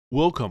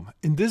Welcome.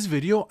 In this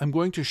video, I'm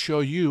going to show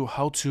you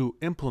how to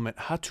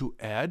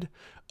add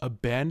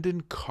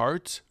abandoned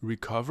cart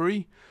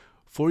recovery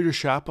for your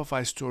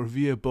Shopify store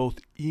via both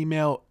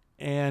email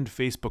and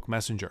Facebook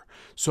Messenger.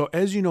 So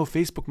as you know,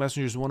 Facebook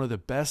Messenger is one of the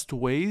best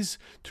ways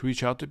to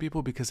reach out to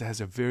people because it has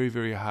a very,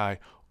 very high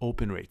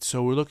open rate.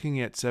 So we're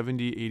looking at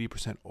 70,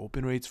 80%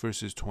 open rates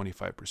versus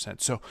 25%.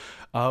 So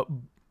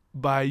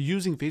by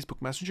using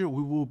Facebook Messenger,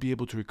 we will be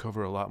able to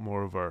recover a lot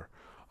more of our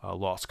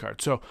lost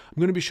card. So I'm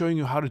going to be showing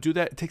you how to do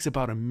that. It takes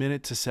about a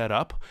minute to set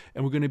up,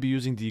 and we're going to be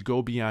using the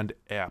GoBeyond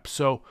app.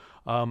 So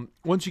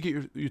once you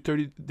get your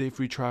 30-day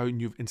free trial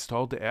and you've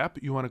installed the app,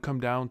 you want to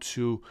come down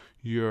to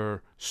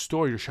your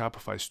store, your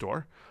Shopify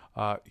store.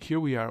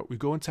 Here we are. We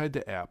go inside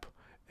the app,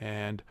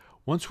 and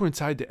once we're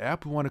inside the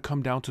app, we want to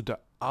come down to the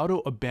auto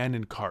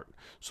abandoned cart.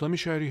 So let me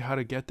show you how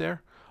to get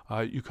there.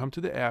 You come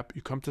to the app,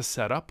 you come to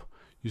setup,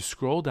 you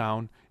scroll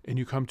down, and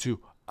you come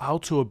to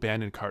auto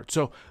abandoned cart.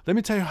 So let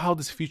me tell you how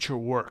this feature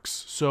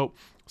works. So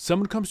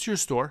someone comes to your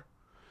store,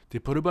 they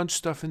put a bunch of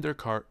stuff in their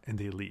cart, and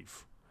they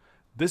leave.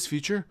 This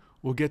feature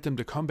will get them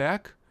to come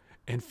back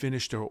and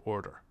finish their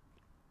order.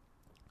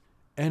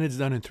 And it's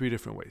done in 3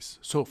 different ways.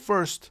 So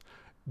first,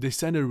 they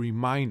send a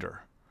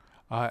reminder.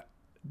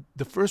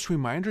 The first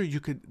reminder, you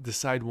could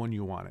decide when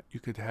you want it. You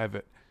could have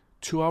it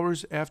 2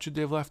 hours after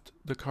they've left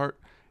the cart,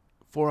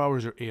 4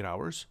 hours, or 8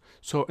 hours.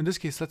 So in this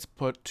case, let's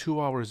put 2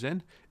 hours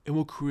in, and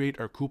we'll create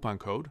our coupon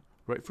code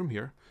right from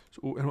here.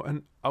 So,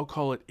 and I'll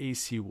call it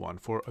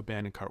AC1 for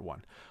abandoned cart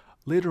 1.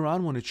 Later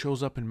on, when it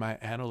shows up in my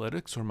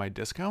analytics or my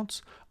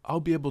discounts, I'll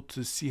be able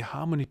to see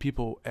how many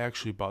people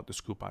actually bought this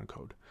coupon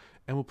code.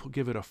 And we'll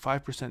give it a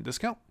 5%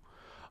 discount.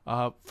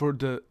 For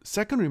the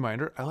second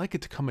reminder, I like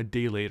it to come a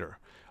day later.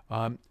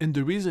 And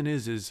the reason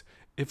is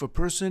if a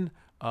person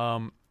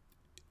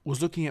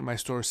was looking at my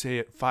store, say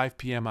at 5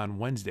 p.m. on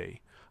Wednesday,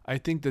 I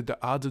think that the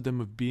odds of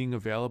them of being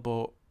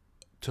available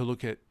to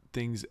look at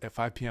things at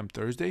 5 p.m.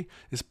 Thursday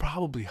is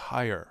probably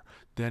higher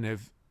than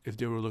if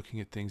they were looking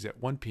at things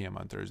at 1 p.m.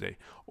 on Thursday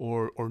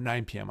or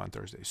 9 p.m. on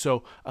Thursday.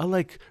 So I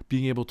like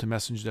being able to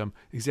message them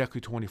exactly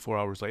 24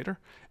 hours later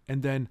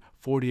and then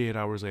 48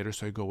 hours later.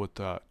 So I go with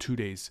 2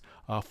 days.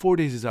 4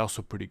 days is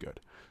also pretty good.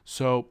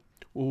 So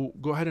we'll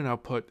go ahead and I'll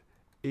put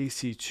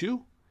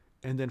AC2,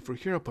 and then for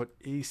here I'll put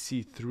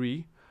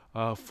AC3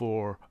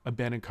 for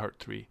abandoned cart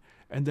 3.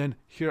 And then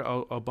here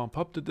I'll bump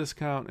up the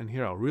discount, and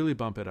here I'll really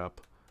bump it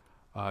up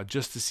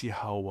just to see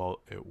how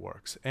well it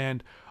works.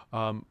 And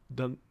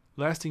the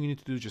last thing you need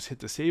to do is just hit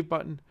the save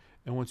button,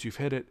 and once you've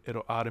hit it,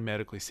 it'll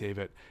automatically save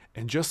it.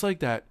 And just like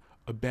that,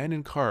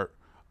 abandoned cart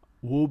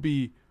will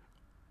be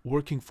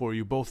working for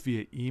you both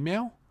via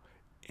email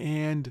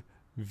and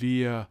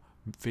via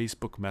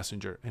Facebook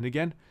Messenger. And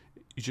again,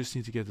 you just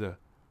need to get the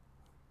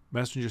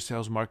Messenger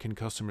Sales Marketing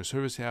Customer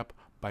Service app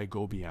by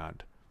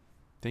GoBeyond.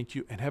 Thank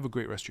you, and have a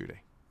great rest of your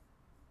day.